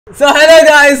So hello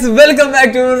guys, welcome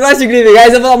back to RASHIQ DB.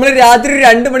 Guys, we are going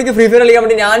to free fire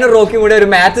and Rocky a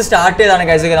match started.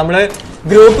 Guys, we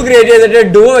group created a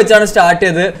duo start.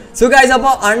 So guys,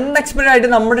 unexpected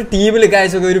team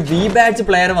guys, V batch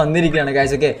player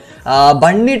guys. Okay,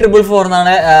 Bunny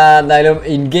 444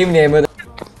 in-game name.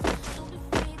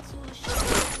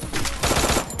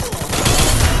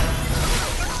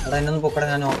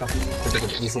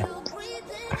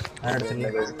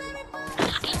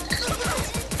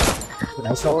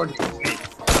 Nice shot.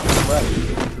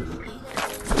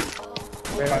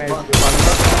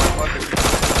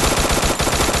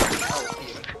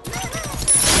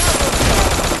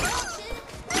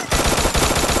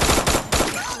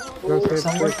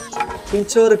 Someone kill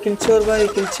bhai,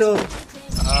 kill.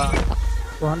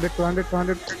 200.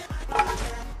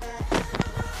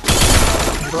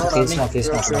 He's not.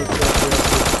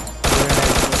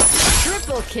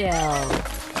 Triple kill.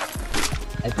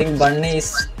 I think Bunny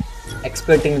is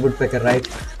expecting woodpecker, right?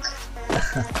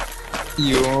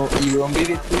 You won't be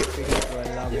with me.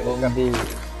 You won't be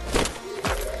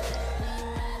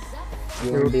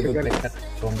woodpecker.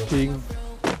 King.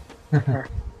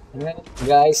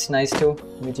 Guys, nice to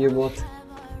meet you both.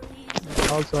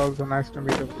 Also nice to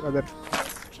meet you, brother.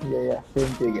 Yeah,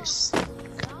 same to you guys.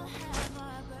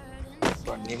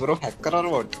 Bunny bro, hacker or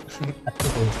what?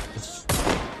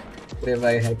 Hey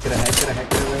bhai, hacker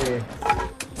bhai.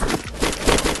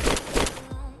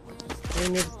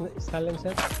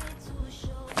 Silencer.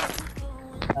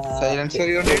 Silencer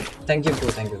you need? Thank you.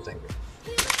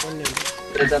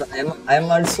 Brother, I am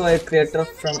also a creator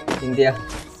from India.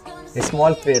 A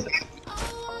small creator.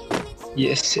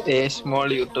 Yes, a small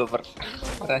YouTuber.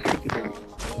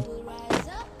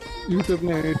 YouTube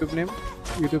name,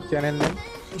 YouTube channel name.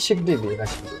 RASHIQ DB.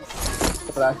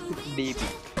 RASHIQ DB.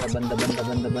 Banda.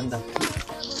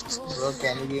 Bro,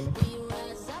 can you give me?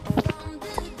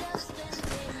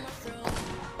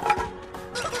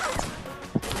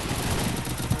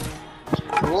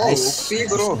 Oh, Nice, OP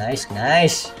bro. nice.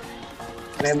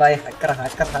 Hey bhai, hacker.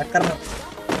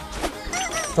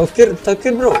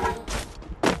 Tokir bro.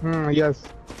 Yes.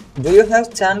 Do you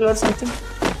have channel or something?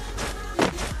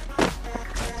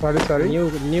 Sorry.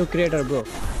 New creator, bro.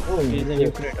 Oh, He's a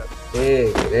new creator.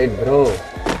 hey, great bro.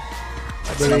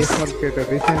 Very small creator.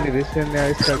 Recently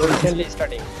I started. Recently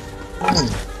starting.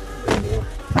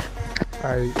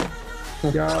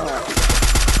 Yeah.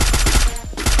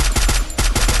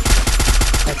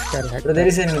 Hacker. Bro, there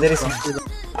is enemy.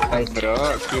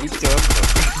 Bro, kill chore.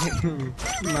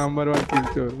 Number 1 kill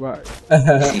chore. Bye.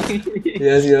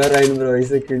 Yes, you are right, bro.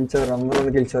 He's a kill chore, number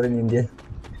 1 kill chore in India.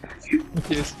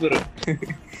 Yes, bro.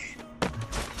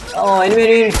 Oh,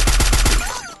 enemy.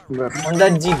 On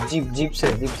that jeep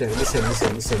side. This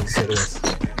side, yes.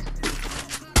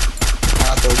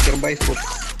 Tokir by foot.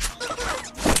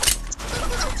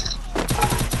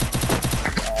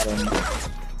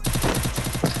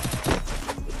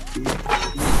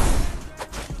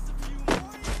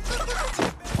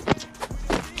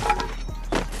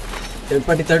 Third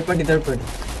party.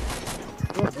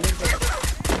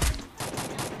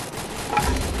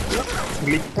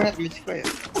 Glitch fire.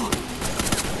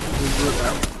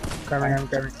 I'm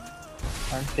coming.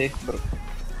 I'm safe, bro.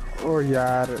 Oh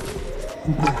yaar.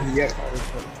 Yeah.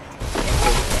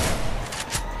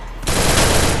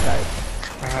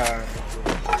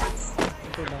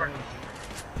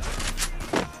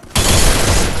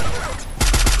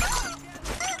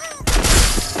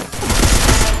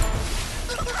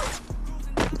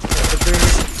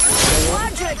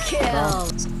 Quadra kill.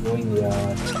 Going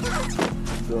yaar.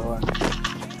 Go on.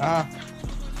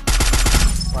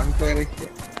 One player.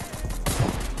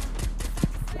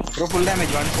 Bro, full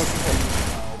damage,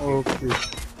 144. Okay.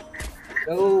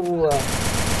 Oh.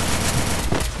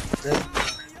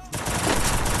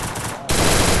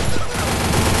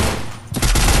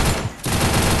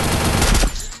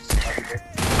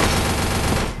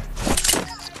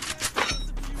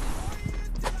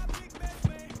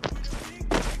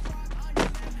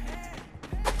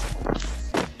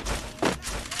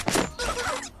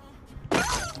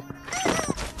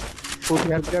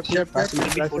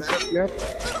 Yep.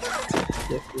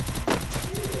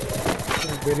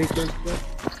 Very close.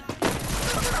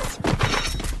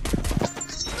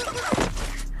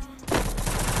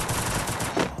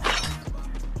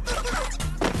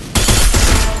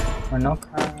 One knock.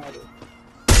 Dominating.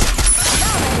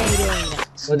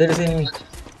 Oh, there is enemy.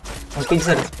 On pink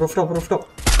side. Rooftop. Oh,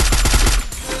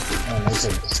 nice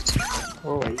side.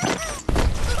 Oh,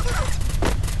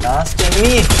 Last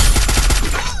enemy.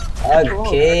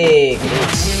 Okay,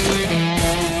 great.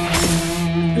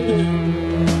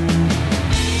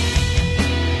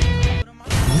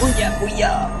 Booyah. ഏതാ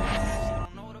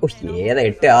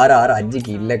 8-6-6-5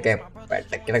 കില്ലൊക്കെ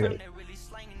പെട്ടക്കിട കളി.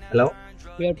 Hello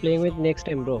We are playing with next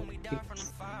time, bro.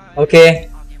 Okay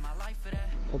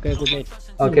Okay, good night.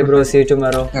 Okay bro, see you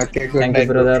tomorrow. Okay, good Thank you night,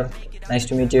 brother, nice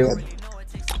to meet you.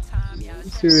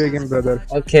 See you again, brother.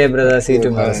 Okay brother, see you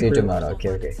tomorrow.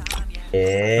 Okay.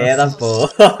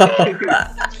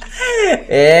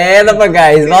 ഏതപ്പോ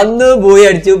guys വന്നു പോയി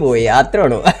അടിച്ചു പോയി, അത്രേ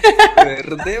ഉള്ളൂ.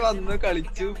 വെറുതെ വന്ന്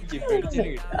കളിച്ചു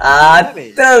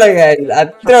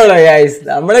അത്രേ ഉള്ളൂ ഗൈസ്.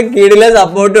 നമ്മള് കീഴിലെ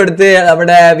സപ്പോർട്ട് കൊടുത്ത്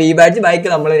നമ്മുടെ വി ബാച്ച് ബൈക്ക്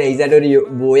നമ്മള് നൈസായിട്ട് ഒരു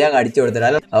ബൂയാങ് അടിച്ചു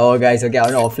കൊടുത്തില്ല. ഓ ഗൈസ് ഓക്കെ,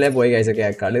 അവന് ഓഫ്ലൈൻ പോയി ഗൈസ്.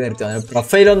 ഓക്കെ, കളി നിർത്തി. അവന്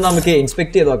പ്രൊഫൈലൊന്ന് നമുക്ക്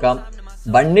ഇൻസ്പെക്ട് ചെയ്ത് നോക്കാം.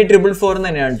 ബണ്ണി 444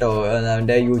 തന്നെയാണ് കേട്ടോ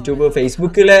അവന്റെ യൂട്യൂബ്.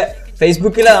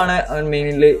 ഫേസ്ബുക്കിലാണ് അവൻ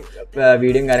മെയിൻലി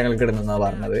വീഡിയോയും കാര്യങ്ങളൊക്കെ ഇടുന്ന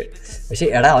പറഞ്ഞത്. പക്ഷെ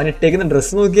എടാ അവൻ ഇട്ടേക്കുന്ന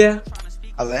ഡ്രസ് നോക്കിയാ,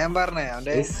 അതാ ഞാൻ പറഞ്ഞേ,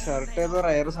 അവന്റെ ഷർട്ട്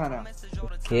റയർ സാധനമാണ്.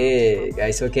 Okay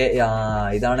guys okay.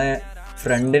 ഇതാണ്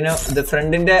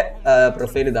ഫ്രണ്ടിന്റെ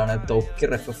പ്രൊഫൈൽ. ഇതാണ് തോക്കിർ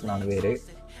FF എന്നാണ് പേര്.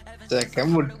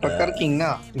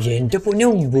 എന്റെ പൊന്നെ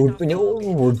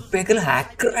വുഡ് പേക്കർ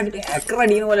ഹാക്കർ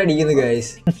അടിക്കുന്ന പോലെ അടിക്കുന്നു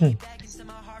ഗൈസ്.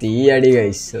 തീ അടി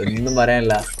ഗൈസ്, ഒന്നും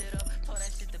പറയാനില്ല.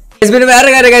 പിന്നെ വേറെ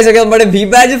കാര്യം ഗൈസ് ഒക്കെ, നമ്മുടെ വി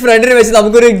ബാച്ച് ഫ്രണ്ടിന് വെച്ച്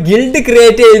നമുക്കൊരു ഗിൽഡ്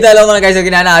ക്രിയേറ്റ് ചെയ്താലോ എന്നാണ് ഗൈസ്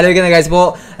ഒക്കെ ഞാൻ ആലോചിക്കുന്നത് ഗൈസ്. ഇപ്പോൾ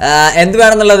എന്ത്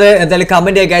വേണമെന്നുള്ളത് എന്തായാലും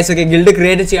കമന്റ് ചെയ്യുക ഗൈസ് ഒക്കെ. ഗിൽഡ്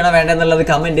ക്രിയേറ്റ് ചെയ്യണോ വേണ്ടെന്നുള്ളത്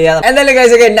കമന്റ് ചെയ്യാം. എന്തായാലും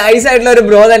ഗൈസ് ഒക്കെ നൈസ് ആയിട്ടുള്ള ഒരു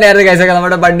ബ്രോ തന്നെയായിരുന്നു ഗൈസ് ഒക്കെ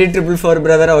നമ്മുടെ ബണ്ണി 444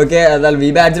 ബ്രദർ. ഓക്കെ, എന്നാൽ വി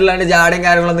ബാച്ചിലുള്ള ജാടും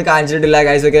കാര്യങ്ങളൊന്നും കാണിച്ചിട്ടില്ല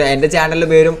ഗൈസ് ഒക്കെ. എന്റെ ചാനലിന്റെ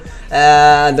പേരും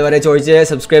എന്താ പറയുക ചോദിച്ച്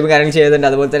സബ്സ്ക്രൈബും കാര്യങ്ങൾ ചെയ്തിട്ടുണ്ട്.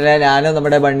 അതുപോലെ തന്നെ ഞാനും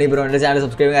നമ്മുടെ ബണ്ണി ബ്രോന്റെ ചാനൽ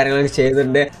സബ്സ്ക്രൈബും കാര്യങ്ങളൊക്കെ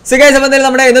ചെയ്തിട്ടുണ്ട്. സോ ഗൈസ് അപ്പോൾ എന്തായാലും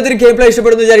നമ്മുടെ ഇന്നത്തെ ഒരു ഗെയിം പ്ലേ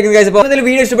ഇഷ്ടപ്പെടുന്നു വിചാരിക്കുന്നു ഗൈസ്. അപ്പോൾ എന്തായാലും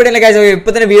വീഡിയോ ഇഷ്ടപ്പെട്ടില്ല ഗൈസ്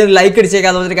ഇപ്പൊ തന്നെ വീഡിയോ ലൈക്ക്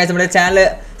അടിച്ചേക്കാം. അതുപോലെ ഗൈസ് നമ്മുടെ ചാനൽ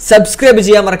സബ്സ്ക്രൈബ്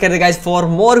ചെയ്യാൻ മറക്കരുത് guys for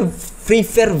more free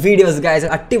fire videos guys.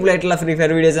 അടിപൊളിയായിട്ടുള്ള ഫ്രീ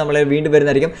ഫയർ വീഡിയോസ് നമ്മൾ വീണ്ടും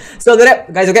വരുന്നതായിരിക്കും. സോ അതുവരെ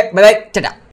guys okay, bye bye, Tata.